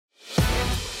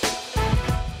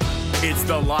It's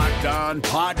the Locked On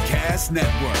Podcast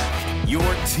Network, your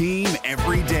team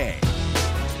every day.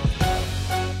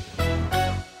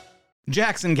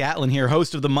 Jackson Gatlin here,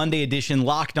 host of the Monday edition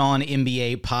Locked On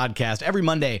NBA podcast. Every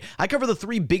Monday, I cover the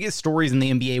three biggest stories in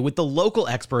the NBA with the local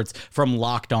experts from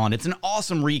Locked On. It's an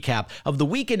awesome recap of the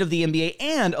weekend of the NBA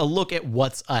and a look at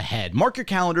what's ahead. Mark your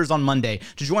calendars on Monday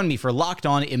to join me for Locked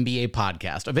On NBA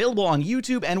podcast, available on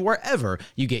YouTube and wherever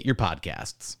you get your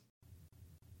podcasts.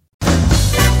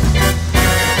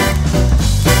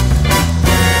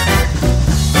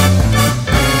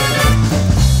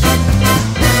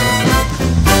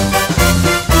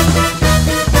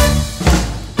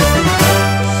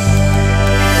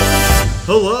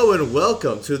 Hello and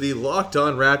welcome to the Locked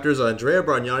On Raptors Andrea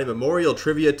Bargnani Memorial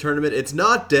Trivia Tournament. It's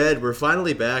not dead. We're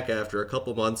finally back after a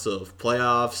couple months of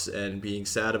playoffs and being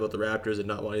sad about the Raptors and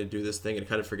not wanting to do this thing and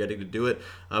kind of forgetting to do it.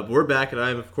 We're back, and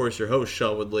I'm, of course, your host,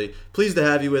 Sean Woodley. Pleased to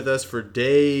have you with us for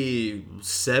day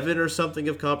 7 or something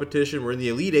of competition. We're in the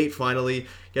Elite 8 finally,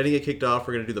 getting it kicked off.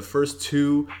 We're going to do the first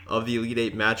 2 of the Elite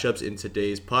 8 matchups in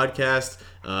today's podcast.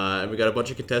 And we got a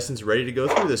bunch of contestants ready to go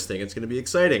through this thing. It's going to be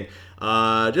exciting.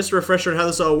 Just a refresher on how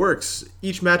this all works.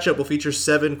 Each matchup will feature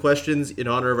 7 questions in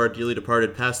honor of our dearly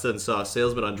departed pasta and sauce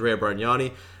salesman, Andrea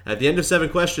Bargnani. At the end of 7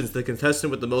 questions, the contestant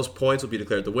with the most points will be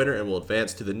declared the winner and will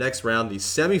advance to the next round, the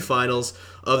semifinals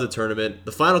of the tournament.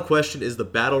 The final question is the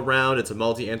battle round. It's a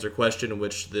multi-answer question in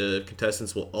which the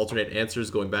contestants will alternate answers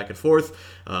going back and forth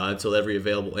until every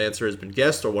available answer has been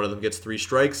guessed or one of them gets 3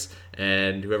 strikes.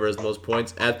 And whoever has the most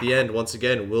points at the end, once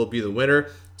again, will be the winner.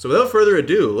 So without further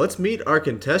ado, let's meet our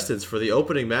contestants for the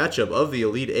opening matchup of the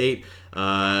Elite 8.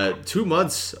 2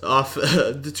 months off.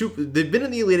 They've been in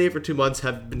the Elite 8 for 2 months,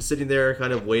 have been sitting there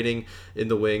kind of waiting in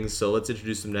the wings. So let's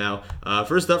introduce them now.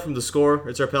 First up from the score,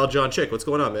 it's our pal John Chick. What's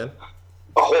going on, man?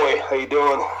 Ahoy, how you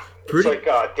doing? Pretty...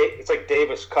 It's like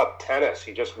Davis Cup tennis.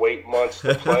 You just wait months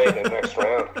to play the next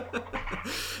round.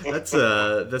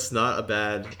 That's not a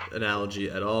bad analogy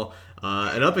at all.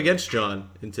 And up against John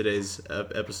in today's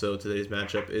episode, today's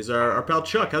matchup, is our pal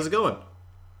Chuck. How's it going?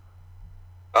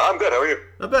 I'm good. How are you?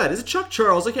 Not bad. Is it Chuck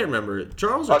Charles? I can't remember.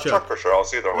 Charles or Chuck? Chuck for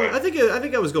Charles. Either way. I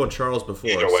think I was going Charles before.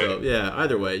 Either way. So yeah,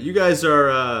 either way. You guys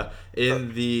are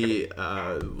in the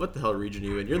what the hell region are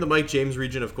you in? You're in the Mike James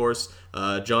region, of course.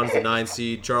 John's the 9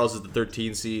 seed. Charles is the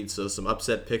 13 seed. So some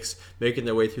upset picks making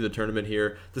their way through the tournament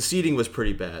here. The seeding was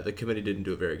pretty bad. The committee didn't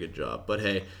do a very good job. But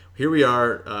hey, here we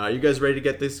are. Are you guys ready to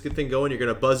get this good thing going? You're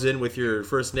gonna buzz in with your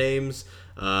first names.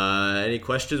 Any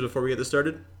questions before we get this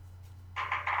started?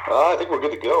 I think we're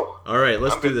good to go. All right,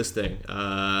 let's do this thing.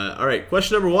 All right,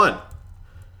 question number 1.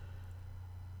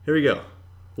 Here we go.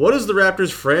 What is the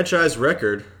Raptors' franchise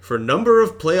record for number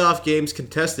of playoff games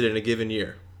contested in a given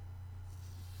year?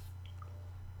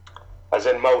 As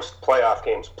in most playoff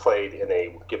games played in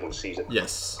a given season.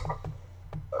 Yes.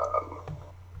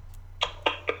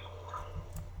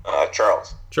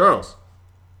 Charles. Charles.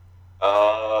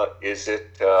 Is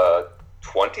it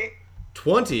 20?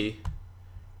 20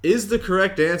 is the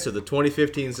correct answer. The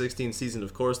 2015-16 season,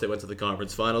 of course, they went to the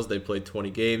conference finals. They played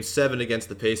 20 games, 7 against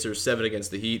the Pacers, 7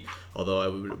 against the Heat, although I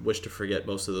would wish to forget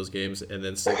most of those games, and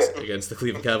then 6 against the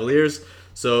Cleveland Cavaliers.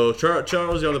 So,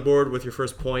 Charles, you're on the board with your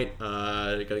first point.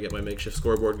 I got to get my makeshift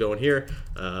scoreboard going here.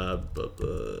 As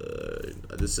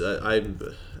I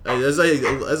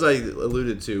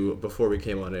alluded to before we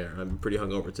came on air, I'm pretty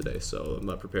hungover today, so I'm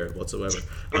not prepared whatsoever.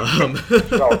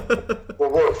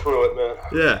 We'll work through it, man.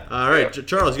 Yeah. All right, yeah.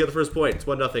 Charles, you got the first point. It's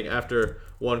 1-0 after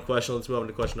one question. Let's move on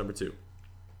to question number 2.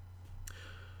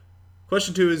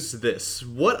 Question 2 is this.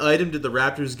 What item did the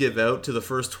Raptors give out to the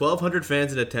first 1,200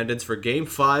 fans in attendance for Game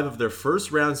 5 of their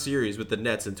first round series with the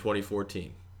Nets in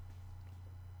 2014?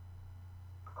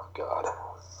 Oh, God.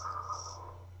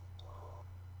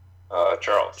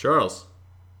 Charles. Charles.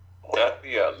 Is that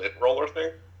the lint roller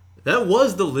thing? That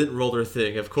was the lint roller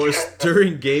thing. Of course,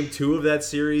 during Game 2 of that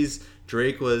series,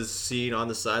 Drake was seen on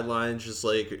the sidelines just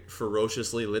like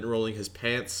ferociously lint rolling his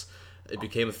pants. It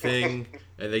became a thing,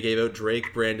 and they gave out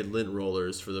Drake-branded lint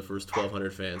rollers for the first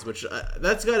 1,200 fans, which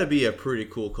that's got to be a pretty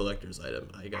cool collector's item,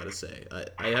 I got to say.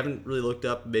 I haven't really looked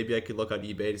up. Maybe I could look on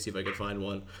eBay to see if I could find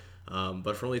one.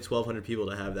 But for only 1,200 people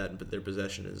to have that in their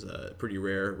possession is pretty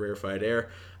rarefied air.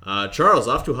 Charles,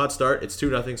 off to a hot start. It's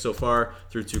 2-0 so far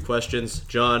through 2 questions.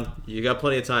 John, you got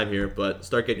plenty of time here, but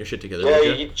start getting your shit together.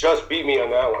 Yeah, you just beat me on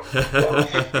that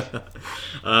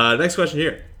one. Next question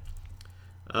here.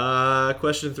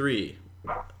 Question 3.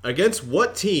 Against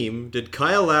what team did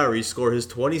Kyle Lowry score his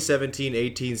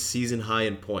 2017-18 season high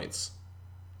in points?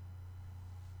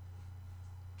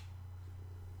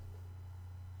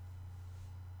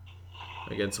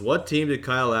 Against what team did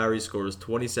Kyle Lowry score his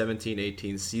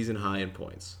 2017-18 season high in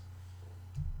points?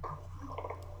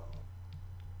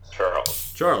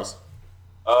 Charles.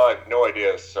 No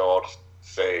idea, so I'll just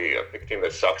say pick a team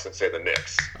that sucks and say the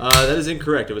Knicks. That is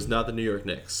incorrect. It was not the New York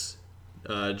Knicks.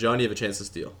 John, you have a chance to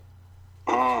steal.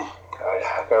 I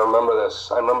can remember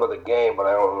this. I remember the game, but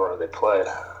I don't remember who they played.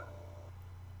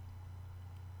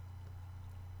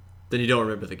 Then you don't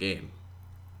remember the game.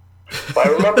 But I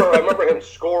remember him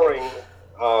scoring.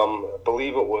 I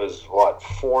believe it was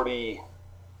 40.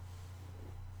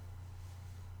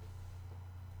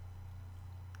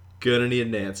 Gonna need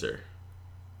an answer.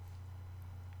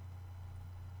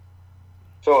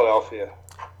 Philadelphia.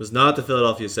 Was not the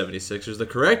Philadelphia 76ers. The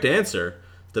correct answer,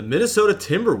 the Minnesota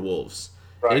Timberwolves.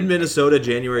 Right. In Minnesota,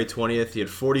 January 20th, he had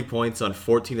 40 points on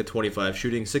 14 to 25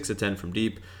 shooting, 6 to 10 from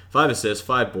deep, 5 assists,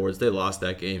 5 boards. They lost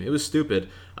that game. It was stupid.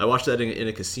 I watched that in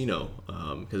a casino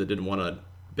because I didn't want to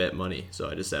bet money, so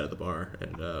I just sat at the bar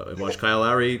and watched Kyle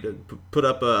Lowry put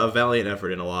up a valiant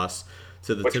effort in a loss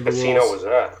to the Which Timberwolves. casino was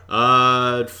that?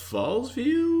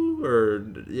 Fallsview, or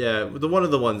one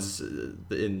of the ones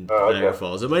in okay. Niagara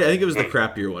Falls. I think it was the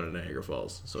crappier one in Niagara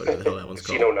Falls. So whatever the hell that one's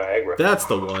Casino called. Niagara. That's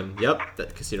the one. Yep,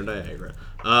 that Casino Niagara.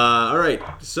 All right,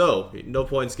 so no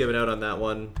points given out on that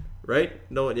one, right?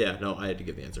 No, I had to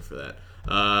give the answer for that.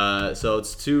 So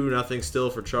it's 2-0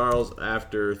 still for Charles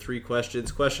after 3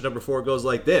 questions. Question number 4 goes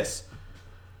like this.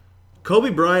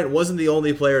 Kobe Bryant wasn't the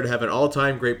only player to have an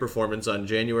all-time great performance on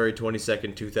January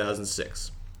 22nd,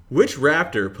 2006. Which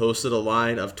Raptor posted a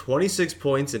line of 26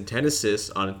 points and 10 assists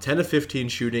on 10 of 15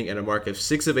 shooting and a mark of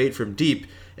 6 of 8 from deep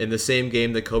in the same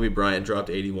game that Kobe Bryant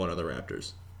dropped 81 on the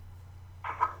Raptors?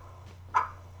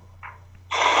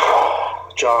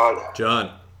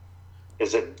 John.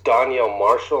 Is it Danielle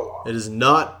Marshall? It is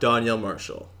not Danielle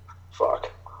Marshall. Fuck.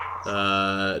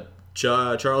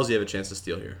 Charles, you have a chance to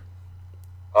steal here.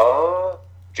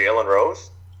 Jalen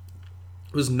Rose?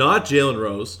 It was not Jalen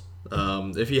Rose.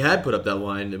 If he had put up that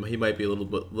line, he might be a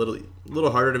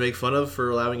little harder to make fun of for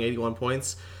allowing 81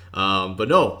 points. But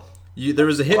no, there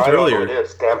was a hint earlier. I know who it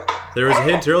is, damn it. There was a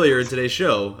hint earlier in today's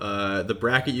show. The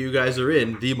bracket you guys are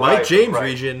in, the Mike James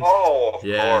region. Oh, of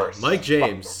course. Mike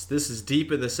James. This is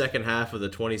deep in the second half of the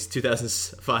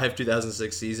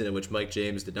 2005-2006 season in which Mike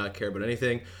James did not care about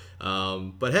anything.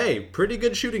 But hey, pretty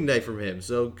good shooting night from him.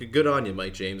 So good on you,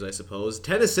 Mike James, I suppose.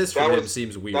 10 assists from him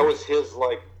seems weird. That was his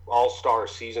all-star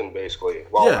season, basically.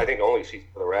 Well, yeah. I think only season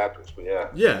for the Raptors, but yeah.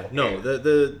 Yeah, no,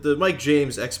 the Mike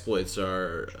James exploits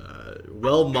are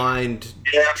well-mined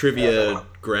trivia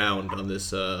ground on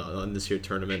this here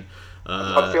tournament.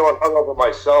 I'm feeling hungover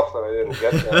myself that I didn't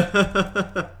get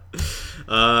that.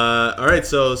 All right,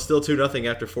 so still 2-0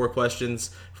 after 4 questions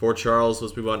for Charles.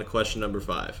 Let's move on to question number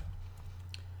 5.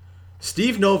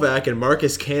 Steve Novak and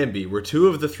Marcus Camby were 2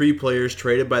 of the 3 players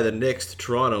traded by the Knicks to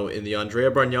Toronto in the Andrea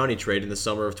Bargnani trade in the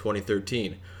summer of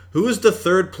 2013. Who is the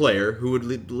 3rd player who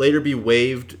would later be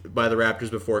waived by the Raptors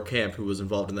before camp who was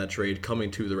involved in that trade coming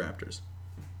to the Raptors?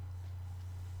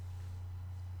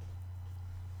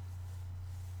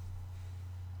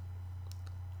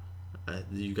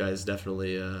 You guys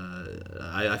definitely...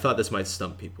 I thought this might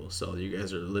stump people, so you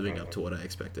guys are living up to what I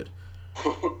expected.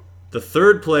 The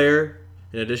 3rd player...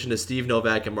 in addition to Steve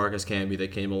Novak and Marcus Camby,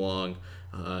 that came along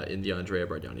in the Andrea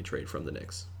Bargnani trade from the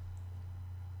Knicks.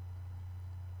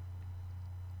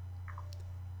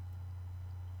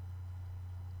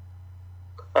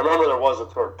 I remember there was a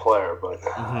 3rd player, but...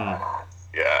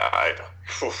 Yeah,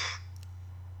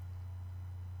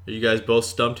 Are you guys both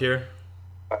stumped here?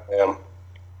 I am.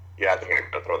 Yeah, I think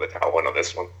I'm going to throw the towel in on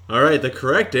this one. All right, the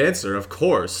correct answer, of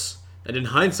course, and in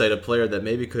hindsight, a player that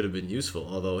maybe could have been useful,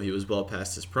 although he was well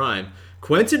past his prime,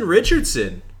 Quentin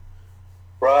Richardson.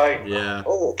 Right. Yeah.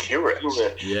 Oh, Q-Rich.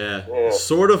 Yeah.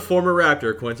 Sort of former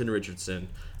Raptor, Quentin Richardson.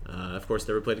 Of course,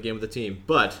 never played a game with the team,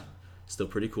 but still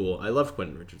pretty cool. I loved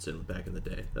Quentin Richardson back in the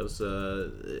day. That was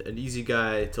an easy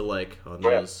guy to like on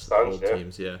those old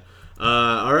teams. Yeah.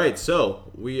 All right,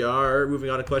 so we are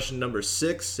moving on to question number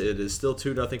 6. It is still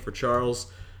 2-0 for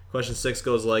Charles. Question 6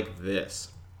 goes like this.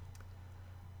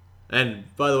 And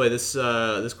by the way, this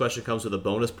question comes with a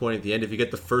bonus point at the end. If you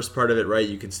get the first part of it right,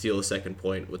 you can steal a second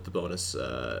point with the bonus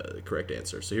correct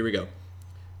answer. So here we go.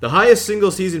 The highest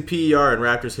single-season PER in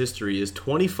Raptors history is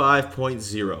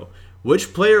 25.0.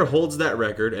 Which player holds that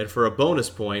record? And for a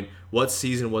bonus point, what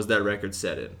season was that record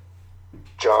set in?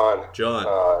 John.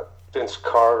 Vince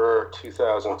Carter,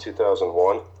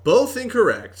 2000-2001. Both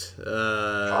incorrect.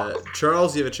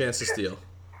 Charles, you have a chance to steal.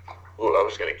 Ooh, I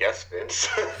was going to guess Vince.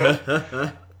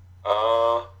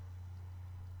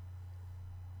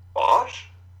 Bosh?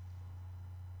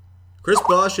 Chris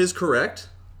Bosh is correct.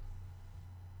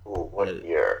 Ooh, what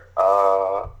year?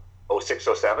 06,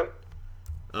 07?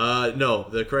 No,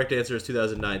 the correct answer is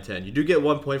 2009-10. You do get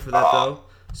 1 point for that, though.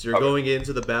 So you're going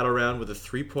into the battle round with a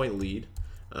 3-point lead.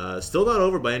 Still not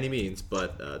over by any means,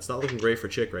 but it's not looking great for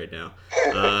Chick right now.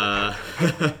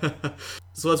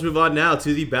 So let's move on now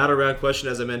to the battle round question.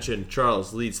 As I mentioned,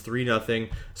 Charles leads 3-0.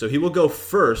 So he will go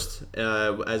first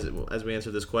as we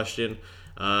answer this question.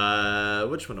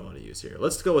 Which one do I want to use here?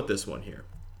 Let's go with this one here.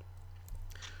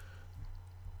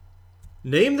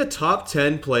 Name the top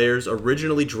 10 players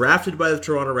originally drafted by the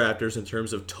Toronto Raptors in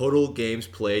terms of total games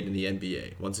played in the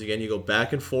NBA. Once again, you go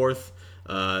back and forth.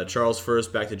 Charles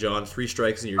first, back to John. 3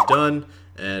 strikes and you're done.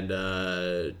 And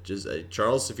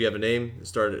Charles, if you have a name,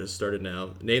 start it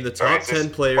now. Name the top 10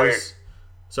 players.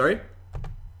 Sorry?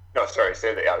 No, sorry.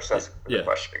 Say that. Yeah, I was asking the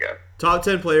question again. Top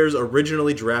 10 players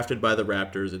originally drafted by the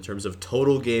Raptors in terms of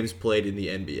total games played in the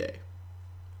NBA.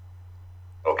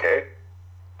 Okay.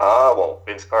 Well,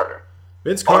 Vince Carter.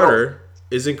 Vince Carter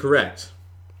is incorrect.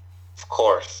 Of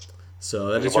course. So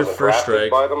that is your first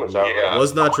strike. By them,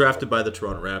 Was not drafted by the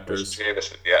Toronto Raptors.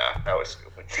 Yeah, that was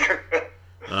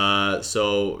stupid.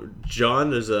 So, John,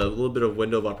 there's a little bit of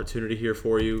window of opportunity here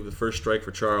for you. The first strike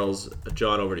for Charles.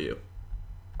 John, over to you.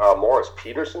 Morris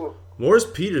Peterson? Morris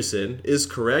Peterson is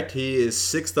correct. He is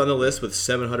 6th on the list with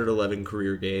 711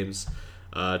 career games.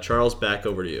 Charles, back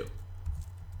over to you.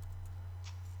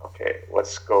 Okay,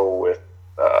 let's go with...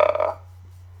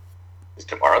 is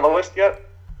DeMar on the list yet?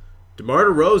 DeMar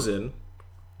DeRozan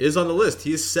is on the list.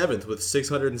 He is 7th with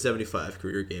 675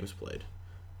 career games played.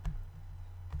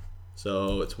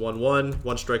 So it's 1-1.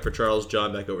 1 strike for Charles.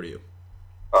 John, back over to you.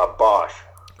 Bosch.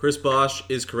 Chris Bosh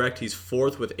is correct. He's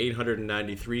 4th with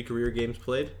 893 career games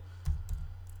played.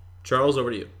 Charles, over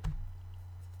to you.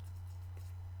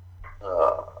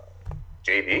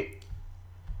 JV?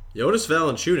 Jonas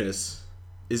Valanciunas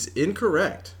is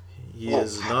incorrect. He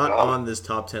is not on this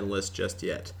top 10 list just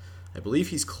yet. I believe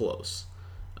he's close.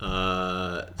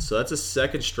 So that's a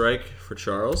second strike for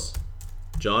Charles.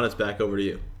 John, it's back over to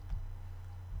you.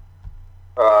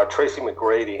 Tracy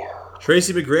McGrady.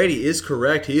 Tracy McGrady is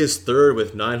correct. He is 3rd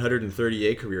with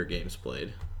 938 career games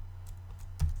played.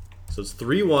 So it's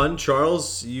 3-1.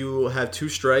 Charles, you have 2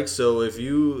 strikes, so if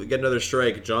you get another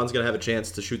strike, John's going to have a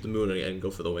chance to shoot the moon and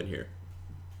go for the win here.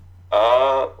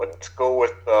 Let's go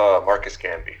with Marcus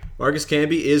Camby. Marcus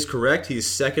Camby is correct. He's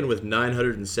 2nd with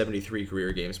 973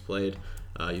 career games played.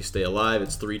 You stay alive.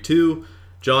 It's 3-2.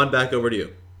 John, back over to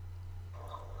you.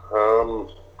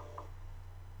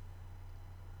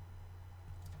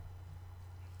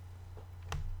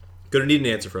 Gonna need an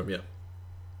answer from you.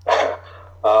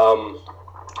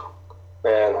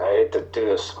 Man, I hate to do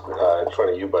this in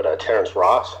front of you, but Terrence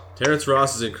Ross. Terrence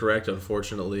Ross is incorrect,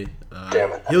 unfortunately.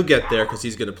 Damn it. He'll get there because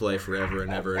he's going to play forever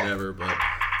and ever and ever, but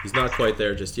he's not quite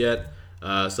there just yet.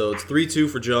 So it's 3-2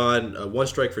 for John, 1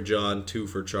 strike for John, 2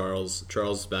 for Charles.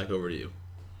 Charles, back over to you.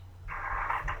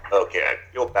 Okay, I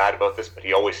feel bad about this, but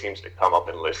he always seems to come up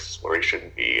in lists where he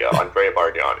shouldn't be. Andrea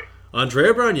Bargnani.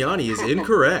 Andrea Bargnani is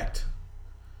incorrect.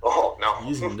 Oh, no.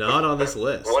 He's not on this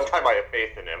list. One time I have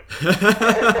faith in him.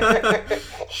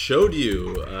 Showed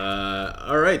you.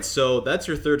 All right, so that's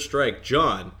your 3rd strike.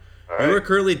 John, right. You are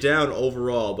currently down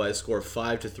overall by a score of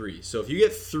 5-3. So if you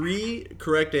get 3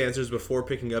 correct answers before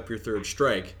picking up your 3rd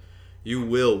strike, you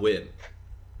will win.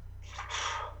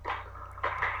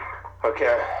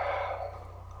 Okay.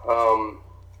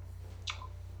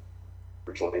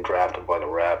 Originally drafted by the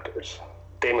Raptors.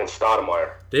 Damon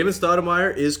Stoudemire. Damon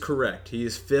Stoudemire is correct. He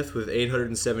is 5th with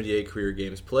 878 career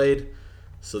games played.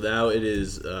 So now it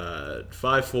is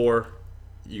 5-4.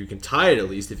 You can tie it at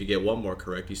least if you get 1 more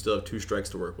correct. You still have 2 strikes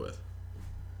to work with.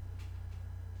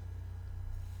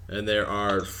 And there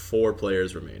are 4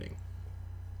 players remaining.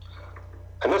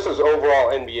 And this is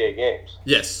overall NBA games.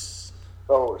 Yes.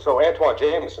 So Antoine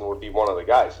Jameson would be one of the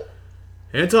guys.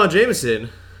 Anton Jameson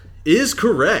is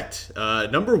correct.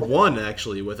 Number 1,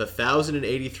 actually, with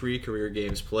 1,083 career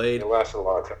games played. It lasted a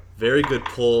long time. Very good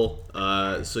pull.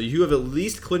 So you have at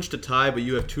least clinched a tie, but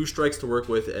you have 2 strikes to work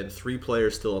with and 3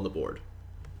 players still on the board.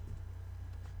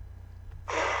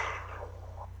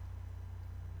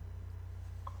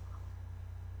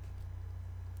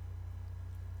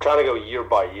 Trying to go year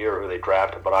by year who they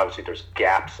drafted, but obviously there's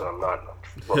gaps and I'm not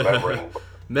remembering.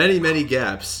 many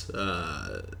gaps.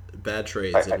 Bad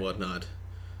trades and whatnot.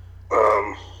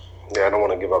 Yeah, I don't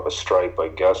want to give up a strike by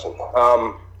guessing.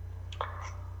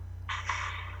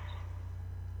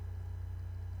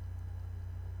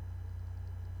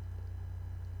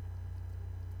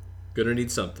 Gonna need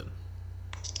something.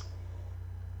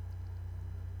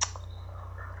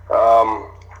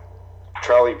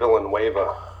 Charlie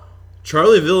Villanueva.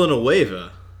 Charlie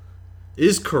Villanueva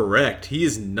is correct. He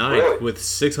is 9th Really? with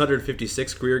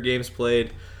 656 career games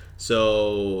played.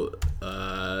 So,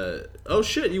 oh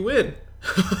shit, you win.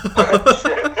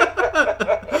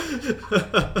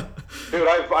 Dude,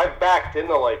 I've backed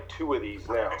into like 2 of these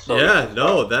now. So yeah,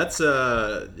 no, that's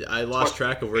I lost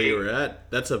track of where you were at.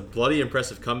 That's a bloody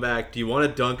impressive comeback. Do you want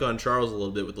to dunk on Charles a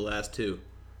little bit with the last 2?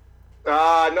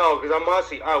 No, because I'm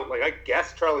honestly out. Like, I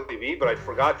guessed Charlie V, but I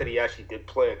forgot that he actually did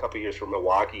play a couple years for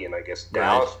Milwaukee and I guess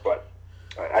Dallas, but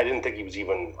I didn't think he was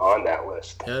even on that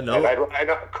list. Yeah, no. And I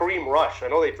know Kareem Rush. I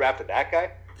know they drafted that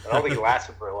guy. I don't think he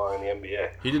lasted very long in the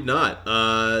NBA. He did not.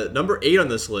 Number 8 on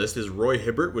this list is Roy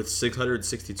Hibbert with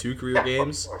 662 career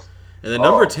games. And then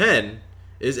number 10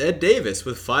 is Ed Davis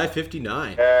with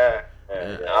 559.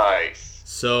 Nice.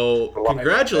 So,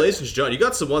 congratulations, John. You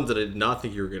got some ones that I did not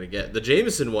think you were going to get. The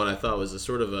Jameson one I thought was a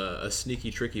sort of a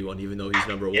sneaky, tricky one, even though he's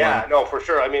number 1. Yeah, no, for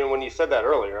sure. I mean, when you said that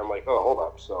earlier, I'm like, oh, hold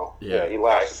up. So, yeah he I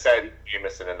lasted. said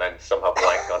Jameson and then somehow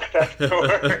blanked on it afterwards.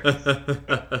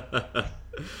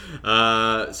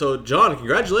 So, John,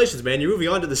 congratulations, man. You're moving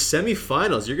on to the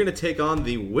semifinals. You're going to take on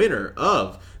the winner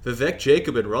of Vivek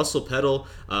Jacob and Russell Peddle.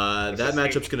 That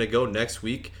matchup's going to go next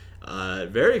week.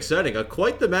 Very exciting.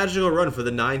 Quite the magical run for the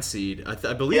 9 seed. I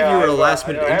believe you were a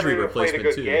last-minute injury replacement, too. I haven't played a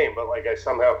good too. game, but like I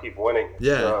somehow keep winning.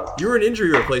 Yeah, you were an injury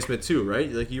replacement, too,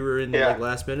 right? Like, you were in like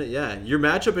last minute? Yeah. Your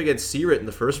matchup against Searit in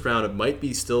the first round, it might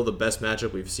be still the best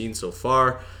matchup we've seen so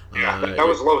far. That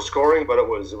was low scoring, but it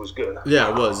was good. Yeah,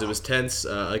 it was. It was tense.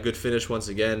 A good finish once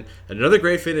again. Another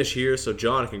great finish here. So,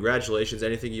 John, congratulations.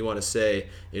 Anything you want to say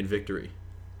in victory?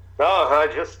 No,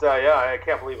 I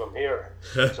can't believe I'm here.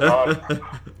 It's an honor.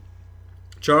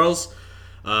 Charles,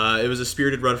 it was a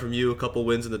spirited run from you. A couple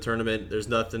wins in the tournament. There's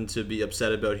nothing to be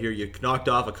upset about here. You knocked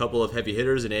off a couple of heavy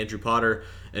hitters in Andrew Potter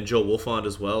and Joe Wolfond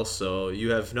as well. So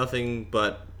you have nothing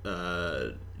but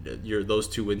those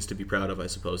 2 wins to be proud of, I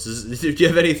suppose. Do you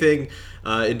have anything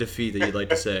in defeat that you'd like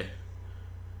to say?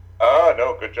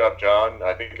 No, good job, John.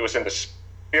 I think it was in the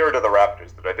spirit of the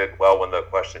Raptors that I did well when the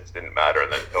questions didn't matter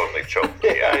and then totally choked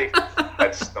me.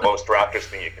 That's the most Raptors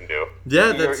thing you can do.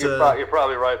 Yeah, that's you're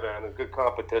probably right, man. A good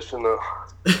competition, though.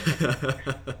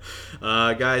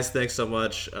 Guys, thanks so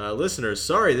much. Listeners,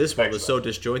 sorry this one was so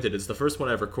disjointed. It's the first one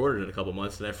I've recorded in a couple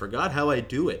months, and I forgot how I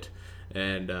do it.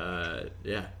 And,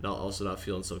 also not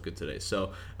feeling so good today.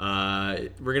 So, we're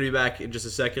going to be back in just a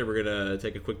second. We're going to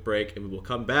take a quick break, and we will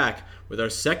come back with our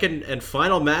second and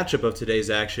final matchup of today's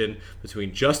action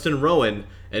between Justin Rowan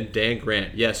and Dan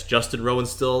Grant. Yes, Justin Rowan's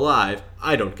still alive.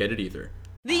 I don't get it either.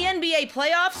 The NBA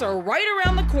playoffs are right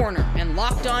around the corner, and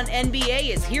Locked On NBA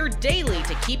is here daily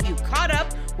to keep you caught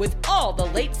up with all the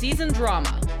late-season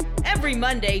drama. Every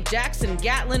Monday, Jackson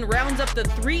Gatlin rounds up the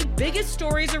 3 biggest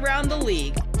stories around the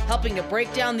league, helping to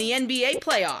break down the NBA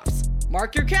playoffs.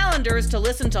 Mark your calendars to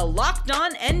listen to Locked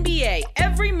On NBA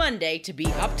every Monday to be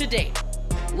up to date.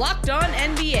 Locked On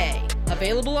NBA,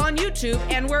 available on YouTube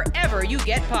and wherever you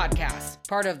get podcasts.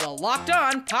 Part of the Locked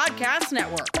On Podcast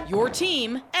Network, your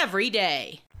team every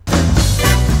day.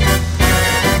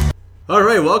 All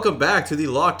right, welcome back to the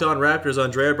Locked On Raptors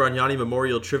Andrea Bargnani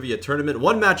Memorial Trivia Tournament.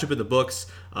 One matchup in the books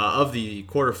of the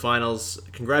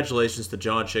quarterfinals. Congratulations to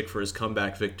John Chick for his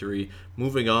comeback victory.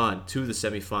 Moving on to the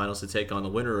semifinals to take on the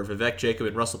winner of Vivek Jacob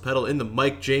and Russell Peddle in the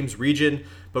Mike James region.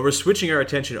 But we're switching our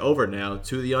attention over now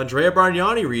to the Andrea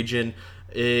Bargnani region.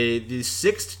 The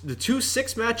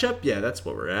 2-6 matchup. Yeah, that's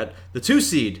what we're at. The 2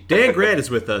 seed. Dan Grant is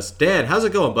with us. Dan, how's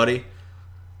it going, buddy?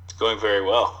 It's going very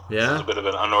well. Yeah? It's a bit of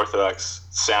an unorthodox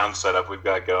sound setup we've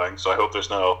got going, so I hope there's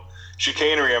no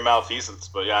chicanery or malfeasance,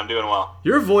 but yeah, I'm doing well.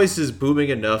 Your voice is booming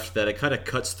enough that it kind of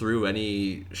cuts through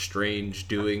any strange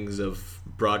doings of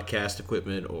broadcast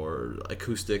equipment or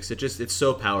acoustics. It's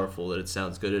so powerful that it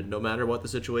sounds good no matter what the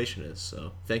situation is,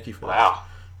 so thank you for that. Wow.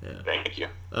 Yeah. Thank you.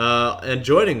 And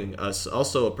joining us,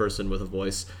 also a person with a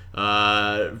voice,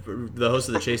 the host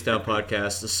of the Chase Down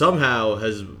podcast, somehow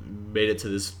has made it to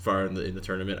this far in the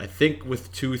tournament. I think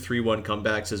with 2 3-1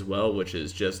 comebacks as well, which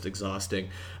is just exhausting.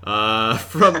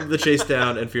 From the Chase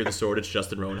Down and Fear the Sword, it's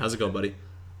Justin Rowan. How's it going, buddy?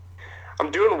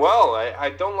 I'm doing well.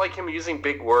 I don't like him using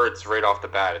big words right off the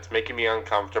bat. It's making me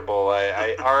uncomfortable.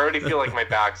 I already feel like my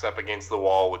back's up against the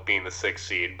wall with being the 6th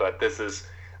seed, but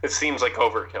it seems like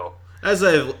overkill. As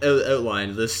I've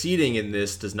outlined, the seeding in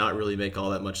this does not really make all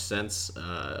that much sense.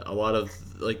 A lot of,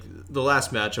 the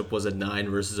last matchup was a 9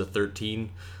 versus a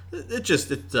 13.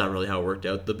 It's not really how it worked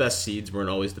out. The best seeds weren't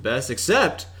always the best,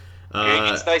 except...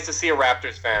 it's nice to see a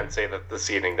Raptors fan say that the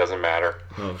seeding doesn't matter.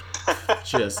 Oh,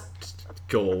 just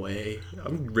Go away.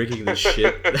 I'm rigging this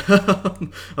shit.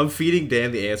 I'm feeding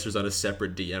Dan the answers on a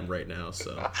separate DM right now,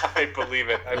 so. I believe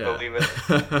it. I believe it.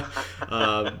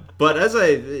 But as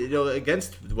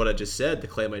against what I just said, the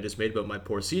claim I just made about my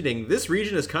poor seeding, this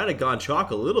region has kind of gone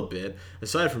chalk a little bit,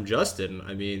 aside from Justin.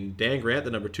 I mean, Dan Grant,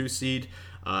 the number 2 seed,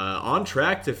 on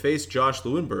track to face Josh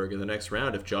Lewenberg in the next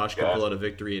round if Josh can pull out a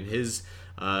victory in his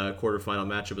quarterfinal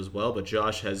matchup as well, but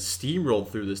Josh has steamrolled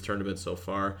through this tournament so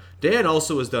far. Dan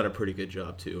also has done a pretty good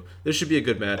job too. This should be a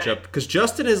good matchup because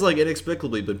Justin has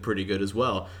inexplicably been pretty good as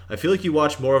well. I feel like you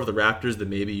watch more of the Raptors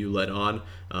than maybe you let on,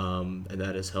 and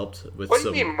that has helped with What do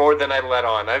you mean more than I let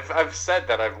on? I've said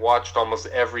that I've watched almost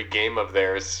every game of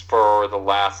theirs for the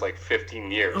last 15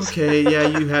 years. Okay, yeah,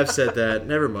 you have said that.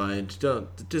 Never mind.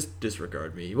 Don't just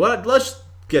disregard me. Let's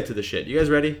get to the shit. You guys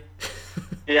ready?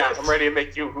 Yeah, I'm ready to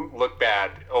make you look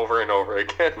bad over and over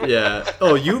again. Yeah.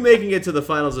 Oh, you making it to the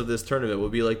finals of this tournament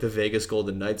would be like the Vegas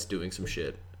Golden Knights doing some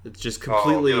shit. It just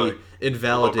completely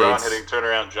invalidates. LeBron hitting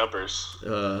turnaround jumpers.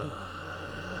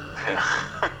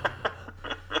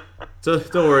 So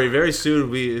don't worry. Very soon,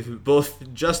 we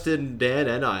both Justin, Dan,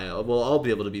 and I will all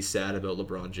be able to be sad about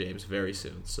LeBron James very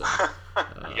soon. So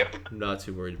Yep. I'm not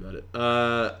too worried about it.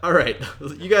 All right,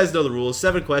 you guys know the rules.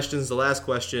 7 questions. The last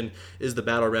question is the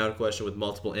battle round question with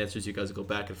multiple answers. You guys will go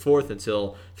back and forth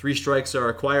until 3 strikes are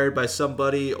acquired by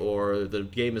somebody, or the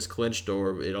game is clinched,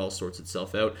 or it all sorts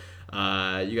itself out.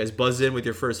 You guys buzz in with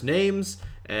your first names,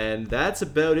 and that's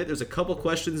about it. There's a couple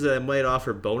questions that I might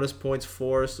offer bonus points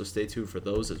for, so stay tuned for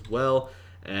those as well.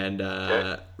 And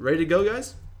ready to go,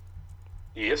 guys?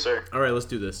 Yes, sir. All right, let's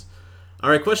do this. All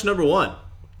right, question number 1.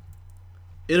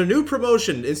 In a new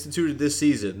promotion instituted this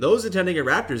season, those attending a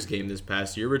Raptors game this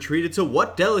past year were treated to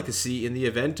what delicacy in the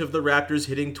event of the Raptors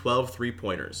hitting 12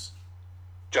 three-pointers?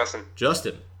 Justin.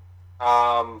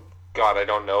 God, I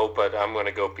don't know, but I'm going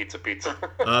to go pizza.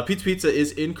 Pizza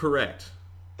is incorrect.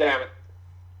 Damn it.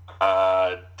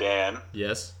 Dan.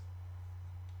 Yes.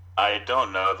 I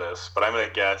don't know this, but I'm going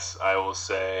to guess. I will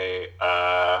say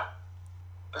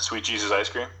Sweet Jesus ice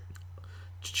cream.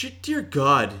 Dear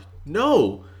God,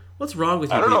 no. What's wrong with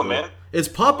you? I don't know, people? man. It's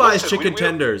Popeye's Listen, chicken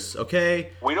tenders,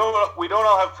 okay? We don't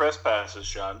all have press passes,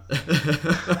 Sean.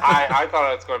 I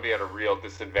thought it was going to be at a real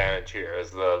disadvantage here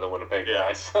as the Winnipeg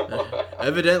guys.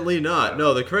 Evidently not.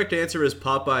 No, the correct answer is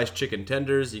Popeye's chicken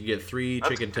tenders. You can get 3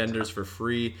 chicken tenders for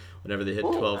free whenever they hit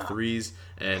 12 threes.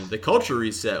 And the culture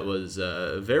reset was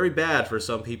very bad for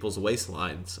some people's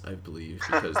waistlines, I believe,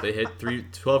 because they hit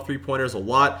 12 three-pointers a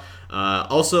lot.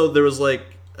 Also, there was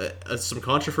some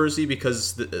controversy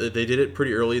because they did it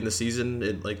pretty early in the season,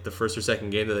 in the first or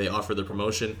second game that they offered the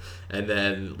promotion, and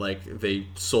then they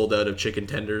sold out of chicken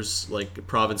tenders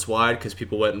province wide because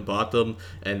people went and bought them,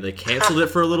 and they canceled it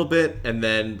for a little bit, and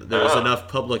then there was enough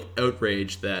public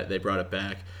outrage that they brought it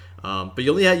back. But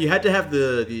you had to have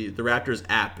the Raptors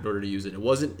app in order to use it.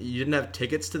 You didn't have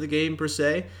tickets to the game per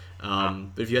se,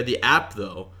 but if you had the app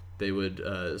though, they would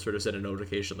sort of send a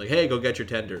notification hey, go get your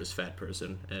tenders, fat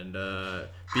person. And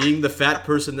being the fat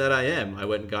person that I am, I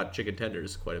went and got chicken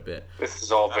tenders quite a bit. This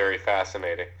is all very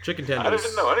fascinating. Chicken tenders. I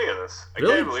didn't know any of this.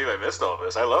 Really? I can't believe I missed all of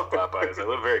this. I love Popeyes. I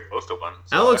live very close to one.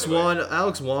 So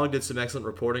Alex Wong did some excellent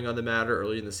reporting on the matter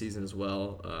early in the season as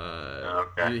well.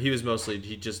 Okay. He was mostly,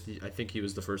 I think he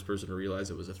was the first person to realize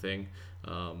it was a thing.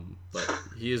 But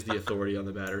he is the authority on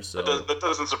the matter. So that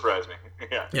doesn't surprise me.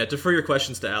 Yeah, defer your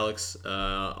questions to Alex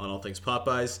on all things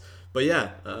Popeyes. But yeah,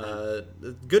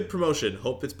 good promotion.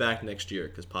 Hope it's back next year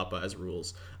because Popeyes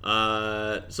rules.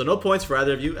 So no points for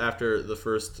either of you after the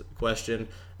first question.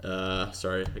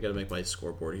 Sorry, I got to make my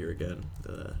scoreboard here again.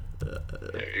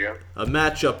 There you go. A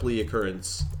matchup-ly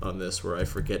occurrence on this where I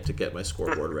forget to get my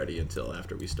scoreboard ready until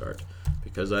after we start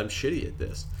because I'm shitty at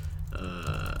this.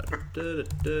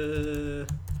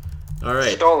 All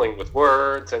right. Stalling with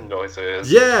words and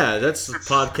noises. Yeah, that's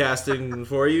podcasting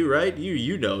for you, right?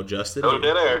 You know, Justin. Oh,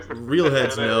 did I? Real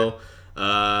heads know.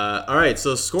 All right,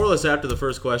 so scoreless after the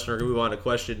first question. We're going to move on to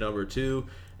question number 2,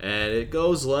 and it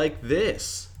goes like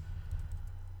this.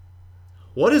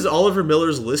 What is Oliver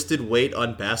Miller's listed weight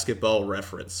on Basketball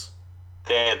Reference?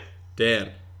 Dan.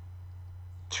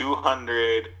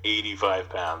 285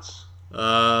 pounds.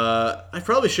 I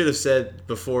probably should have said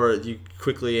before you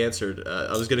quickly answered.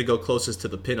 I was going to go closest to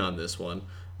the pin on this one.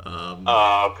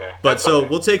 Okay. But so okay.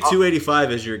 We'll take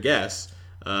 285 as your guess.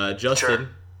 Justin,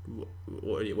 sure.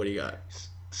 What do you got?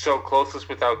 So closest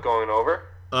without going over?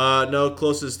 No,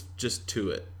 closest just to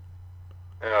it.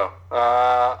 Oh,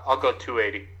 I'll go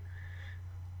 280.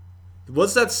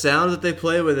 What's that sound that they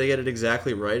play when they get it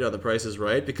exactly right on The Price is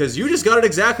Right? Because you just got it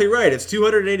exactly right. It's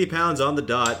 280 pounds on the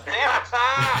dot. I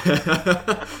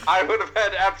would have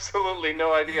had absolutely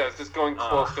no idea. I was just going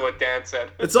close to what Dan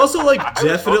said. It's also like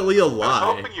definitely a I was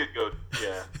lie. hoping you'd go.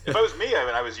 Yeah. If I was me,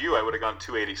 I was you, I would have gone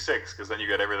 286 because then you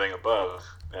got everything above,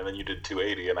 and then you did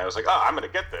 280, and I was like, oh, I'm gonna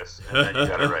get this, and then you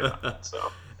got it right on it.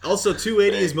 So. Also,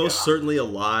 280 is most certainly a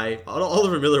lie.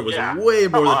 Oliver Miller was way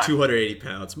more than 280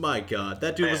 pounds. My God,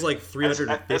 that dude was like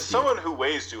 350. As someone who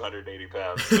weighs 280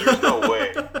 pounds, there's no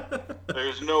way.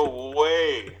 There's no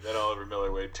way that Oliver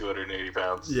Miller weighed 280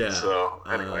 pounds. Yeah. So,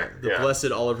 anyway. The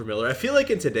blessed Oliver Miller. I feel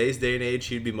like in today's day and age,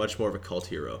 he'd be much more of a cult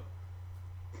hero.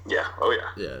 Yeah. Oh,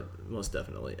 yeah. Yeah, most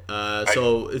definitely.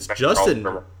 So it's Justin.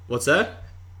 What's that?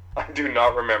 I do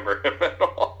not remember him at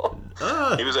all.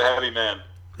 He was a heavy man.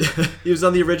 He was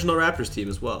on the original Raptors team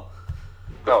as well.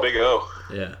 Big O.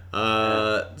 Yeah.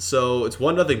 So it's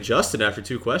 1-0 Justin after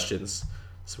 2 questions.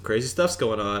 Some crazy stuff's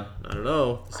going on. I don't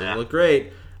know. This doesn't look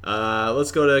great.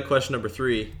 Let's go to question number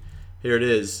 3. Here it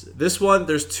is. This one,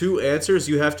 there's 2 answers.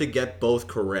 You have to get both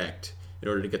correct in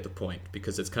order to get the point,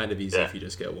 because it's kind of easy if you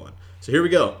just get one. So here we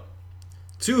go.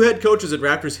 2 head coaches in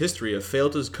Raptors history have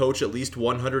failed to coach at least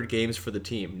 100 games for the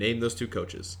team. Name those 2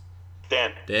 coaches.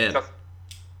 Dan.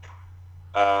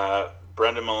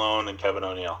 Brendan Malone and Kevin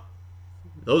O'Neill.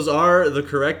 Those are the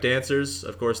correct answers.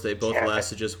 Of course, they both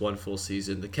lasted just 1 full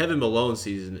season. The Kevin O'Neill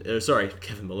season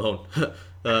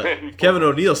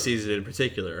in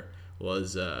particular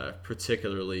was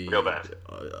particularly real bad.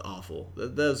 Awful.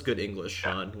 That was good English,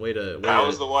 Sean. That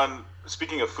was the one.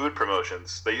 Speaking of food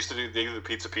promotions, they used to do the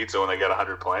pizza when they got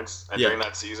 100 points, and during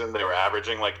that season, they were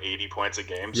averaging like 80 points a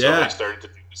game. So they started to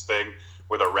do this thing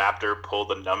where the Raptor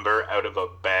pulled a number out of a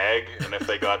bag, and if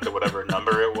they got to whatever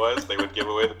number it was, they would give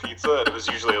away the pizza. And it was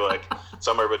usually like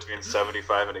somewhere between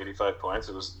 75 and 85 points.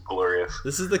 It was glorious.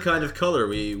 This is the kind of color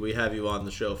we have you on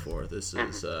the show for. This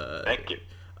is thank you.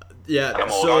 Yeah,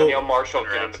 Daniel Marshall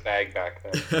getting the bag back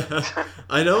then.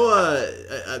 I know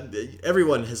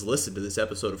everyone has listened to this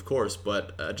episode, of course,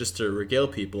 but just to regale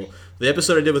people, the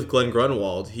episode I did with Glenn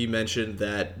Grunwald, he mentioned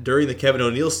that during the Kevin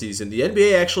O'Neill season, the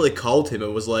NBA actually called him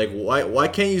and was like, why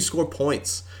can't you score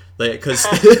points? Because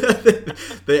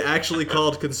they actually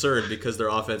called concern because their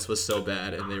offense was so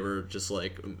bad, and they were just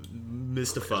like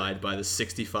mystified by the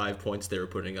 65 points they were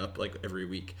putting up like every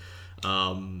week.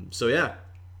 So yeah,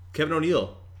 Kevin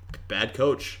O'Neill. Bad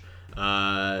coach.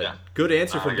 Good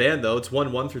answer from Dan, though. It's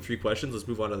 1-1 through 3 questions. Let's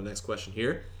move on to the next question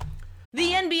here.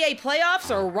 The NBA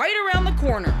playoffs are right around the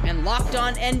corner, and Locked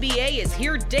On NBA is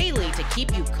here daily to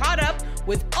keep you caught up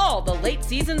with all the late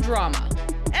season drama.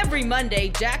 Every Monday,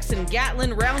 Jackson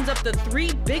Gatlin rounds up the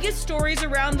 3 biggest stories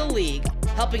around the league,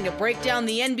 helping to break down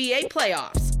the NBA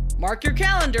playoffs. Mark your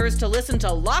calendars to listen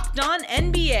to Locked On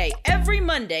NBA every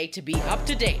Monday to be up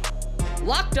to date.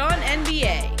 Locked On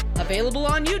NBA. Available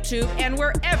on YouTube and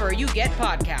wherever you get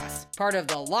podcasts. Part of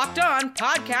the Locked On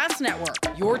Podcast Network.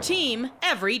 Your team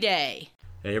every day.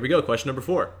 And here we go. Question number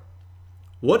 4.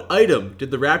 What item did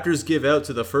the Raptors give out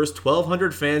to the first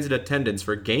 1,200 fans in attendance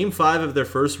for Game 5 of their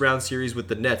first round series with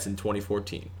the Nets in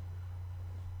 2014?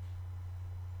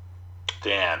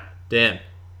 Dan.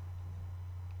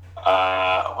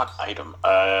 What item?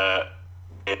 A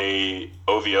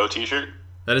OVO t-shirt?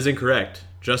 That is incorrect.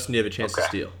 Justin, you have a chance to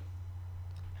steal.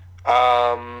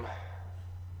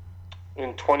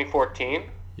 In 2014?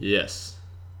 Yes.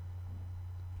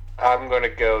 I'm going to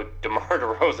go DeMar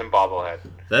DeRozan bobblehead.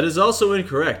 That is also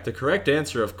incorrect. The correct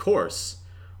answer, of course,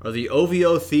 are the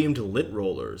OVO-themed lint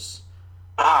rollers.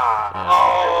 Oh,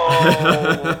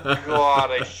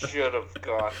 God, I should have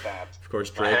got that. Of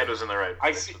course, My Drake. head was in the right.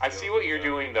 I see what you're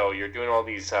doing, though. You're doing all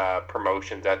these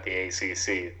promotions at the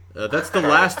ACC. That's the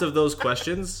last of those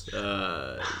questions.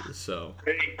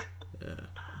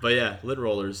 But yeah, lint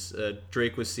rollers.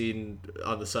 Drake was seen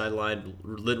on the sideline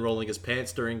lint rolling his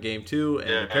pants during Game 2,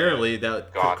 and apparently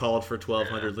that called for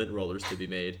 1,200 lint rollers to be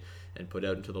made and put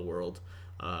out into the world.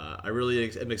 I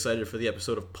really am excited for the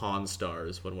episode of Pawn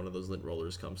Stars when one of those lint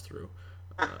rollers comes through.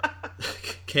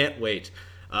 Can't wait.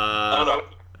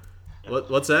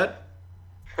 What's that?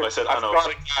 I said, I've got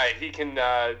a guy. He can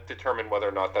determine whether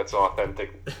or not that's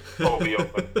authentic. OVO.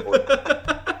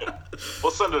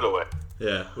 We'll send it away.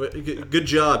 Yeah. Good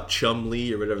job,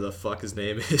 Chumlee, or whatever the fuck his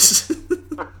name is.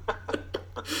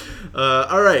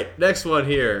 All right, next one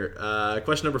here.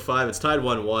 Question number 5. It's tied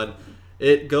 1-1.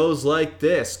 It goes like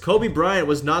this. Kobe Bryant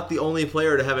was not the only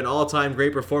player to have an all-time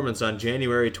great performance on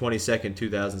January 22nd,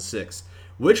 2006.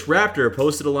 Which Raptor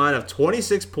posted a line of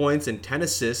 26 points and 10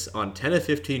 assists on 10 of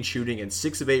 15 shooting and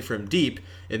 6 of 8 from deep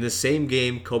in the same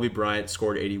game Kobe Bryant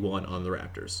scored 81 on the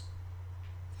Raptors?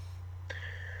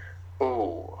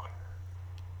 Ooh.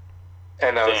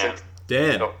 And I was in...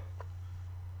 Dan.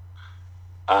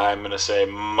 I'm going to say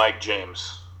Mike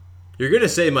James. You're going to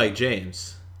say Mike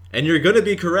James. And you're going to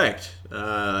be correct.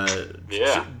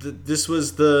 Yeah. This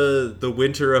was the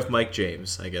winter of Mike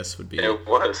James, I guess, would be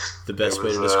the best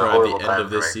way to describe the end of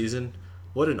this season.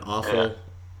 What an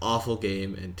awful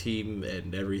game and team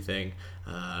and everything.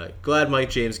 Glad Mike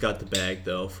James got the bag,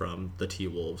 though, from the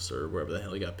T-Wolves or wherever the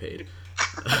hell he got paid.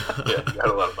 Yeah, he got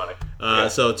a lot of money.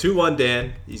 So 2-1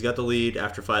 Dan. He's got the lead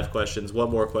after 5 questions.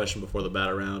 One more question before the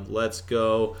battle round. Let's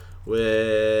go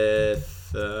with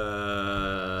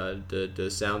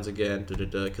sounds again.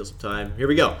 Kill some time. Here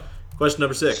we go. Question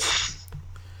number 6.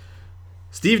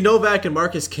 Steve Novak and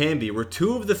Marcus Camby were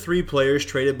 2 of the 3 players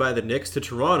traded by the Knicks to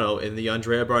Toronto in the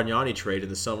Andrea Bargnani trade in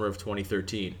the summer of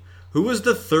 2013. Who was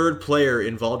the 3rd player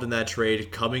involved in that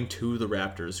trade coming to the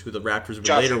Raptors, who the Raptors would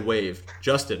later waive?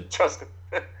 Justin.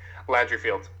 Landry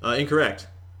Fields. Incorrect.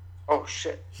 Oh,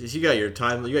 shit. You got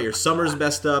your summers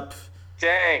messed up.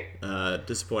 Dang.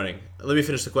 Disappointing. Let me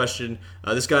finish the question.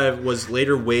 This guy was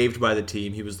later waived by the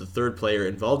team. He was the 3rd player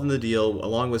involved in the deal,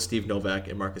 along with Steve Novak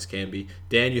and Marcus Camby.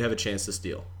 Dan, you have a chance to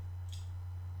steal.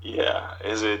 Yeah.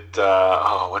 Is it,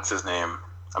 what's his name?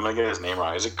 I'm going to get his name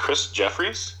wrong. Is it Chris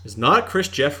Jeffries? It's not Chris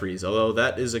Jeffries, although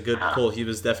that is a good pull. He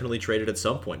was definitely traded at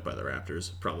some point by the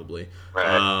Raptors, probably.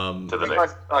 Right. To the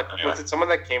Knicks. Was it someone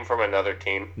that came from another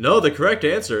team? No, the correct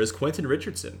answer is Quentin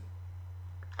Richardson.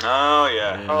 Oh,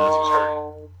 yeah.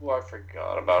 Oh, I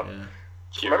forgot about him.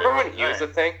 Yeah. Remember when he was a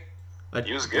thing?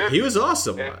 He was good. He was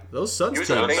awesome. Yeah. Those Suns teams.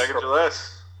 Second to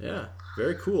last. Yeah,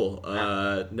 very cool.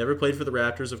 Never played for the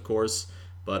Raptors, of course,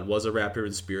 but was a Raptor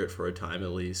in spirit for a time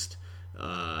at least.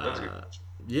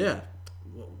 Yeah,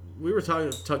 we were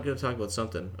going to talk about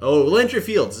something. Oh, Landry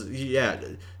Fields. Yeah,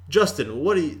 Justin,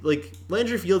 what do you like?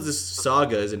 Landry Fields'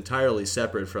 saga is entirely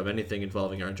separate from anything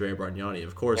involving Andrea Bargnani.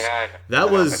 Of course, I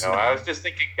was. I was just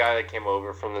thinking guy that came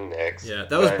over from the Knicks. Yeah,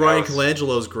 that was Brian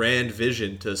Colangelo's grand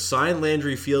vision to sign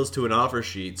Landry Fields to an offer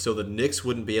sheet so the Knicks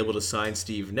wouldn't be able to sign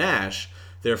Steve Nash,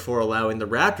 therefore allowing the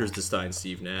Raptors to sign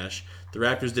Steve Nash. The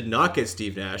Raptors did not get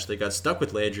Steve Nash. They got stuck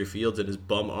with Landry Fields and his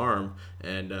bum arm,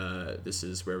 and this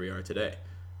is where we are today.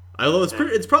 Although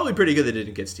it's probably pretty good they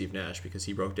didn't get Steve Nash because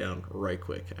he broke down right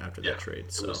quick after that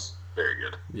trade. So it was very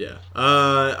good. Yeah.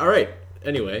 All right.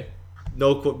 Anyway,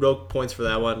 no points for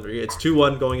that one. It's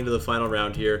 2-1 going into the final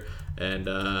round here, and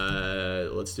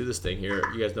let's do this thing here.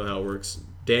 You guys know how it works.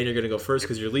 Dan, you're going to go first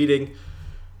because you're leading,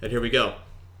 and here we go.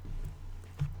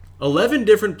 11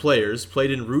 different players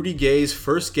played in Rudy Gay's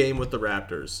first game with the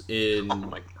Raptors in,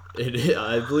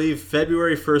 I believe,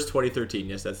 February 1st, 2013.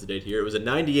 Yes, that's the date here. It was a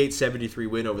 98-73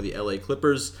 win over the LA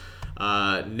Clippers.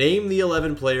 Name the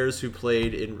 11 players who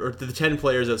played in, or the 10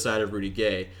 players outside of Rudy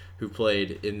Gay who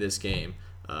played in this game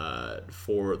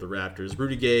for the Raptors.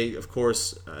 Rudy Gay, of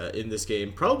course, in this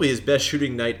game, probably his best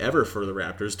shooting night ever for the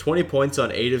Raptors. 20 points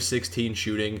on 8 of 16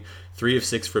 shooting, 3 of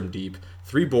 6 from deep,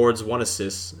 3 boards, 1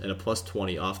 assist, and a plus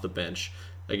 20 off the bench.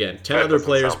 Again, 10 other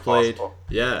players played. Possible.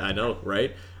 Yeah, I know,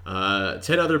 right?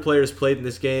 10 other players played in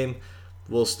this game.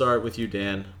 We'll start with you,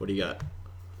 Dan. What do you got?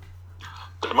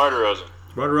 DeMar DeRozan.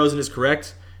 DeMar DeRozan is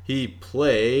correct. He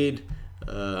played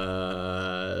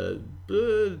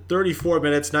 34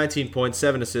 minutes, 19 points,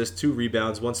 7 assists, 2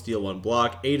 rebounds, 1 steal, 1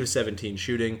 block, 8 of 17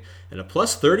 shooting, and a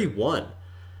plus 31.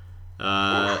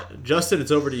 Justin,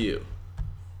 it's over to you.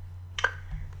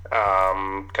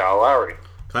 Kyle Lowry.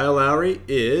 Kyle Lowry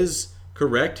is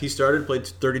correct. He played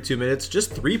 32 minutes,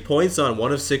 just 3 points on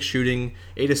 1 of 6 shooting,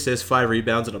 8 assists, 5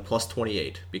 rebounds, and a plus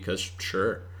 28. Because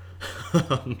sure.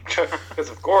 Because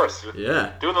of course.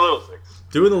 Yeah. Doing the little things.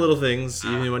 Doing the little things,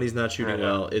 even when he's not shooting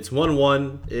well. It's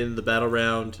 1-1 in the battle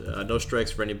round. No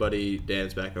strikes for anybody. Dan,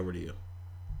 it's back over to you.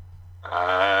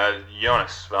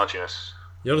 Jonas Valanciunas.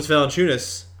 Jonas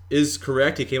Valanciunas is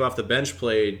correct. He came off the bench,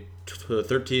 played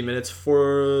 13 minutes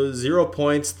for 0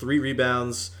 points, 3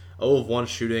 rebounds, 0 of 1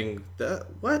 shooting.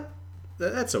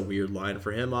 That's a weird line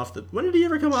for him off the. When did he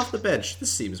ever come off the bench?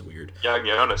 This seems weird. Young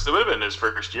Jonas. It would have been his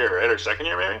first year, right? Or second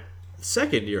year, maybe?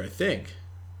 Second year, I think.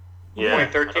 Yeah.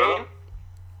 2013?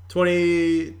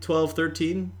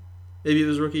 2012-13? Maybe it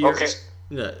was rookie year. Okay.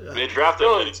 No, they drafted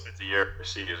him and he spent a year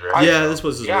overseas, right? Yeah, this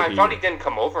was his rookie year. Yeah, I thought he didn't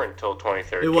come over until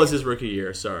 2013. It was his rookie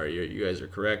year. Sorry, you guys are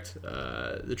correct.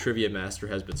 The trivia master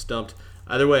has been stumped.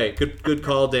 Either way, good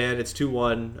call, Dan. It's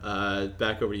 2-1.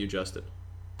 Back over to you, Justin.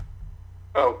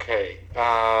 Okay.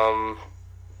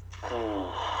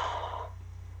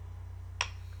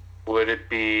 Would it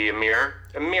be Amir?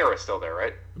 Amir is still there,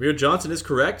 right? Amir Johnson is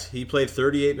correct. He played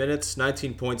 38 minutes,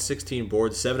 19 points, 16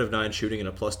 boards, 7 of 9 shooting, and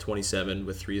a plus 27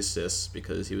 with 3 assists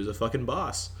because he was a fucking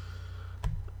boss.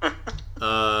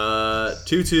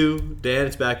 2-2. Dan,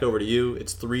 it's back over to you.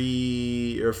 It's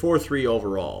 4-3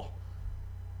 overall.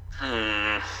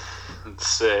 Let's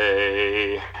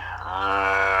say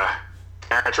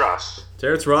Terrence Ross.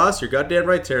 Terrence Ross, you're goddamn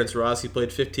right, Terrence Ross. He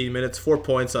played 15 minutes, 4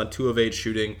 points on 2 of 8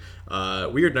 shooting.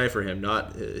 Weird night for him,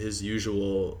 not his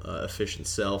usual efficient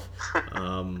self.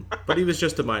 But he was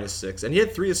just a -6. And he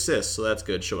had 3 assists, so that's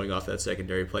good, showing off that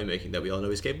secondary playmaking that we all know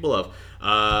he's capable of.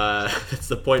 That's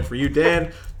the point for you,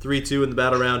 Dan. 3-2 in the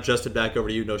battle round. Justin, back over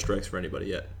to you. No strikes for anybody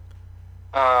yet.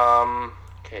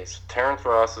 Okay, so Terrence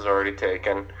Ross is already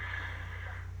taken.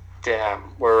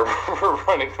 Damn, we're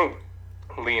running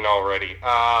lean already.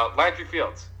 Landry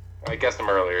Fields. I guessed him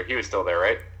earlier. He was still there,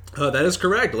 right? That is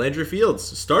correct. Landry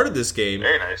Fields started this game.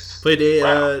 Very nice.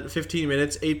 Played 15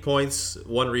 minutes, 8 points,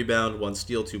 1 rebound, 1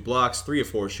 steal, 2 blocks, 3 of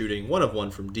 4 shooting, 1 of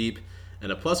 1 from deep,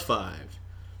 and a +5.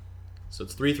 So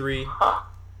it's 3-3.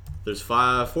 There's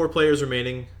 4 players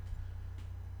remaining.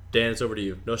 Dan, it's over to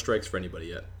you. No strikes for anybody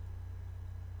yet.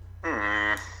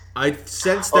 I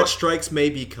sense that strikes may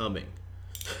be coming.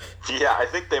 Yeah, I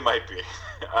think they might be.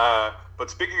 But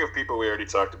speaking of people we already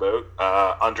talked about,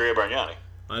 Andrea Bargnani.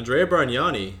 Andrea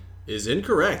Bargnani is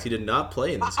incorrect. He did not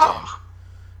play in this game.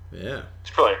 Yeah.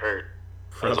 He's probably hurt.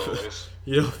 As always.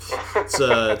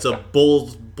 It's a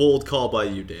bold call by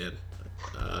you, Dan.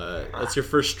 That's your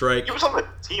first strike. He was on the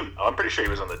team. I'm pretty sure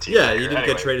he was on the team. Yeah, he didn't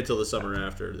get traded till the summer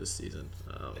after this season.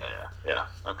 Yeah.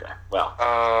 Okay.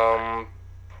 Well.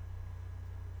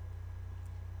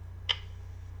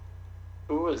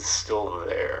 Who was still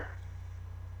there?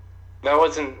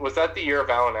 Was that the year of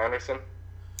Allen Anderson?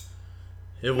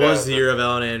 It was the year of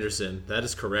Allen Anderson. That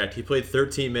is correct. He played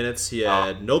 13 minutes. He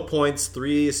had no points,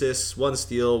 3 assists, 1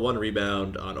 steal, 1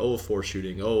 rebound on 0 of 4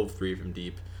 shooting, 0 of 3 from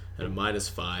deep, and a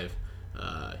 -5.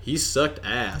 He sucked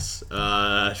ass.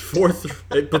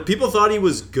 But people thought he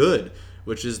was good,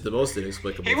 which is the most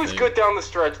inexplicable thing. He was good down the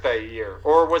stretch that year.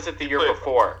 Or was it the year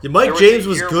before? Yeah, Mike James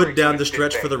was good down the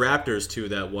stretch for the Raptors, too,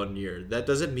 that one year. That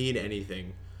doesn't mean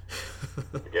anything.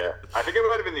 Yeah. I think it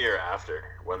might have been the year after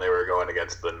when they were going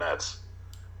against the Nets.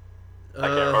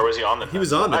 Or was he on the Nets? He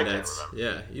was on the Nets.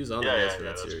 Yeah, he was on the Nets for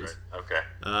that series. Right. Okay.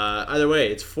 Either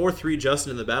way, it's 4-3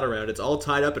 Justin in the battle round. It's all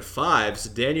tied up at 5. So,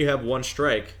 Dan, you have 1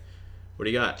 strike. What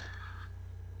do you got?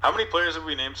 How many players have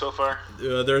we named so far?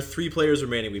 There are 3 players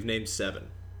remaining. We've named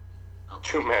 7.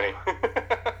 Too many.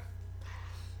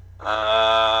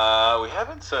 We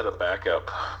haven't set a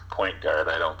backup point guard,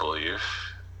 I don't believe.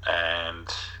 And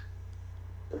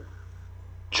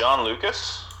John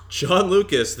Lucas? John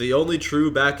Lucas, the only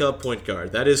true backup point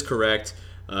guard. That is correct.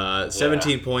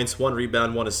 17 points, 1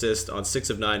 rebound, 1 assist on 6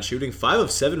 of 9 shooting, 5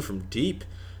 of 7 from deep,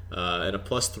 and a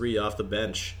 +3 off the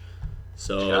bench.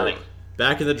 So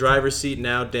back in the driver's seat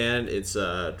now, Dan. It's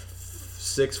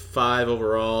 6-5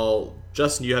 overall.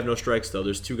 Justin, you have no strikes, though.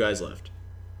 There's 2 guys left.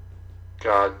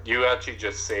 God, you actually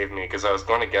just saved me because I was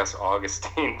going to guess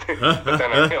Augustine, but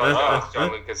then I realized it's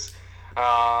John Lucas.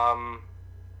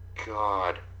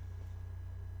 God.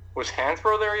 Was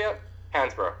Hansbrough there yet?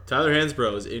 Hansbrough. Tyler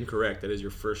Hansbrough is incorrect. That is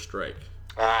your first strike.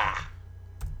 Man.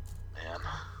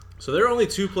 So there are only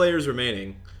 2 players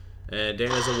remaining, and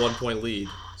Dan has a 1-point lead.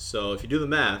 So if you do the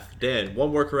math, Dan,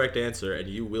 1 more correct answer, and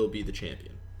you will be the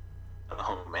champion.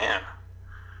 Oh, man.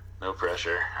 No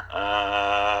pressure.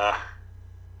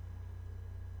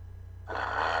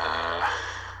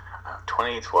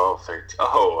 2012, 13.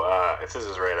 If this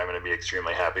is right, I'm going to be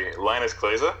extremely happy. Linus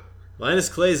Kleza? Linus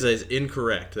Kleza is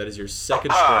incorrect. That is your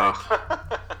second strike.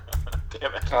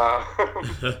 Damn it.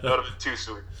 That would have been too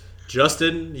sweet.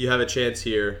 Justin, you have a chance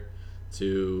here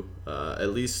to at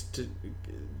least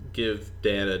give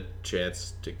Dan a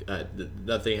chance to...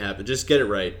 nothing happened. Just get it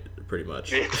right, pretty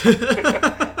much. Dan,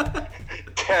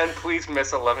 please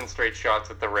miss 11 straight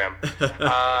shots at the rim.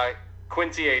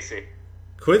 Quincy Acey.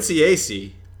 Quincy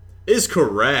Acey is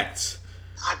correct.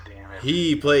 God damn it.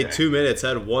 He played 2 minutes,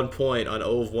 had 1 point on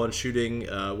 0 of 1 shooting,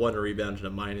 1 rebound, and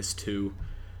a -2.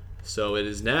 So it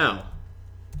is now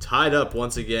tied up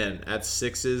once again at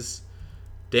 6s.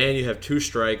 Dan, you have 2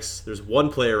 strikes. There's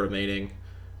 1 player remaining.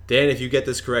 Dan, if you get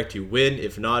this correct, you win.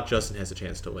 If not, Justin has a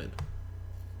chance to win.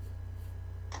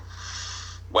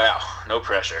 Wow, no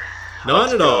pressure.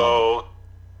 None at all.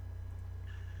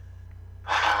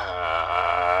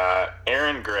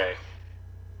 Aaron Gray.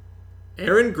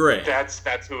 Aaron Gray. That's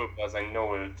who it was. I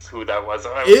know who that was.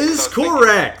 Is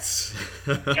correct.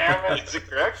 Aaron, is it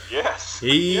correct? Yes.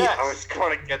 Yeah, I was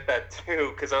going to get that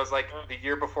too because I was like, the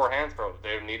year before Hansbrough,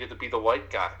 there needed to be the white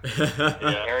guy.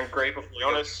 Yeah. Aaron Gray before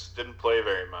Jonas didn't play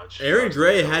very much. Aaron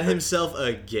Gray had himself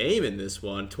a game in this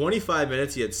one. 25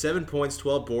 minutes. He had 7 points,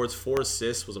 12 boards, 4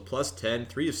 assists. Was a +10,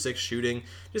 3 of 6 shooting.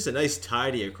 Just a nice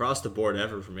tidy across the board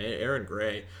effort from Aaron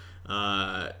Gray.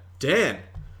 Dan,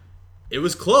 it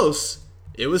was close.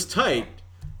 It was tight.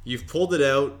 You've pulled it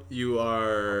out. You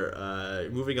are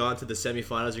moving on to the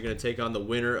semifinals. You're going to take on the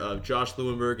winner of Josh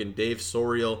Lewenberg and Dave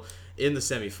Soriel in the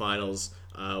semifinals.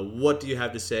 What do you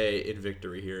have to say in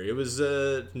victory here? It was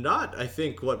not, I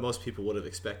think, what most people would have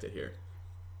expected here.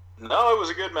 No, it was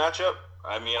a good matchup.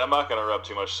 I mean, I'm not going to rub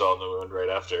too much salt in the wound right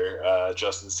after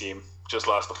Justin's team just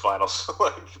lost the finals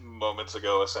like moments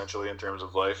ago, essentially, in terms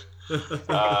of life.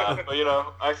 But you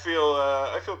know, I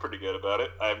feel pretty good about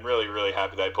it. I'm really, really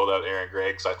happy that I pulled out Aaron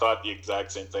Gray because I thought the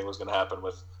exact same thing was going to happen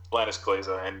with Lannis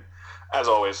Kleza, and as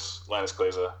always, Lannis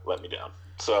Kleza let me down.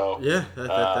 So yeah,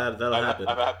 that'll happen.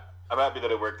 I'm happy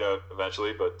that it worked out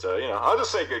eventually, but you know, I'll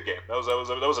just say good game. That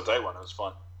was a tight one. It was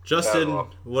fun. Justin,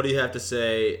 what do you have to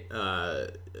say?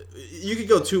 You could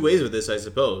go two ways with this, I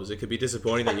suppose. It could be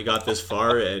disappointing that you got this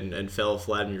far and fell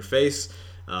flat in your face.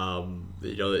 You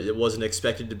know, it wasn't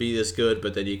expected to be this good,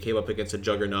 but then you came up against a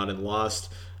juggernaut and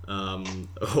lost.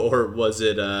 Or was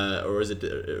it?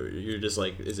 You're just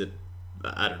like, is it?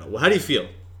 I don't know. How do you feel?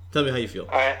 Tell me how you feel.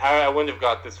 I wouldn't have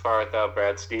got this far without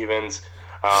Brad Stevens.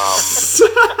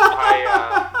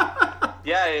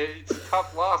 Yeah, it's a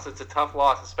tough loss. It's a tough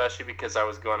loss, especially because I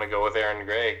was going to go with Aaron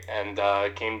Gray, and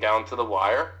it came down to the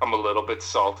wire. I'm a little bit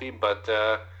salty, but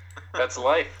that's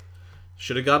life.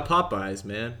 Should have got Popeyes,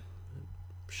 man.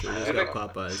 Should have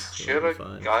got Popeyes. Should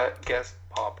have guessed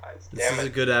Popeyes. This is a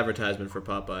good advertisement for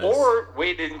Popeyes. Or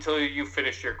waited until you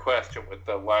finish your question with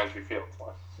the Landry Fields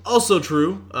one. Also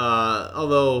true.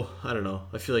 Although, I don't know.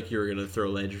 I feel like you were going to throw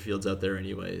Landry Fields out there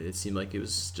anyway. It seemed like it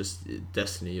was just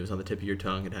destiny. It was on the tip of your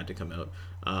tongue. It had to come out.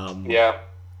 Yeah.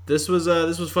 This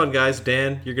was fun, guys.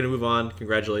 Dan, you're going to move on.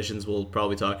 Congratulations. We'll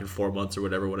probably talk in 4 months or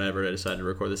whatever I decide to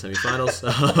record the semifinals.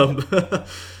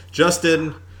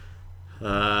 Justin,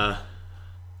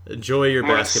 enjoy your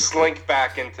basketball. Slink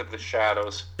back into the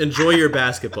shadows. Enjoy your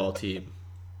basketball team.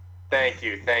 Thank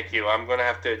you. I'm going to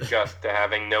have to adjust to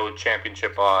having no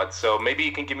championship odds, so maybe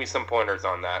you can give me some pointers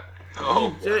on that.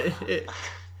 Oh.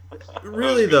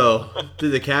 Really, though, do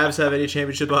the Cavs have any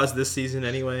championship odds this season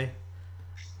anyway?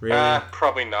 Really?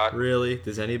 Probably not. Really?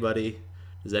 Does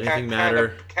anything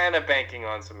matter? Kind of banking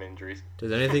on some injuries.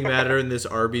 Does anything matter in this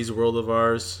Arby's world of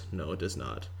ours? No, it does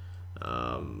not.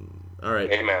 All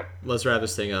right. Amen. Let's wrap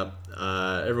this thing up.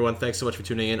 Everyone, thanks so much for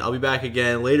tuning in. I'll be back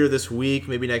again later this week,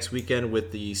 maybe next weekend,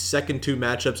 with the second 2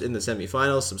 matchups in the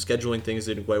semifinals. Some scheduling things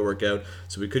didn't quite work out,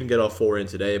 so we couldn't get all 4 in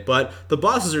today. But the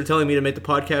bosses are telling me to make the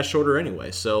podcast shorter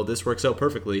anyway, so this works out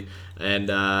perfectly. And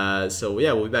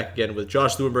we'll be back again with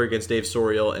Josh Lewenberg against Dave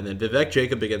Soriel, and then Vivek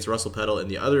Jacob against Russell Peddle in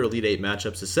the other Elite 8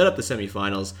 matchups to set up the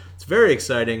semifinals. It's very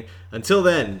exciting. Until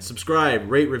then, subscribe,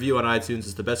 rate, review on iTunes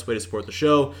is the best way to support the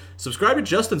show. Subscribe to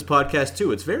Justin's podcast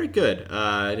too. It's very good.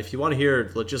 And if you want to hear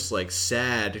just like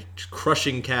sad,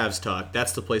 crushing Cavs talk,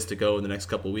 that's the place to go in the next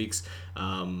couple weeks.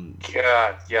 I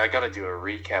got to do a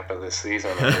recap of this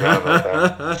season. I forgot about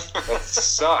that. That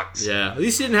sucks. Yeah, at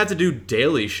least you didn't have to do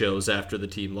daily shows after the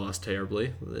team lost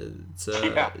terribly.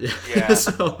 Yeah.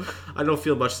 So I don't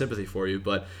feel much sympathy for you,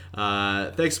 but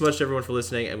thanks so much to everyone for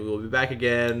listening, and we will be back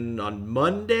again on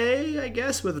Monday, I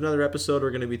guess, with another episode.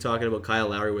 We're going to be talking about Kyle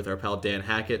Lowry with our pal Dan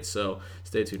Hackett, so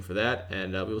stay tuned for that,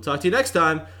 and we will talk to you next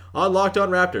time on Locked On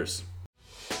Raptors.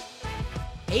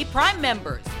 Hey, Prime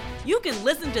members, you can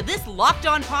listen to this Locked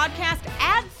On podcast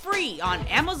ad-free on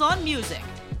Amazon Music.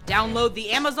 Download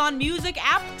the Amazon Music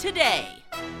app today.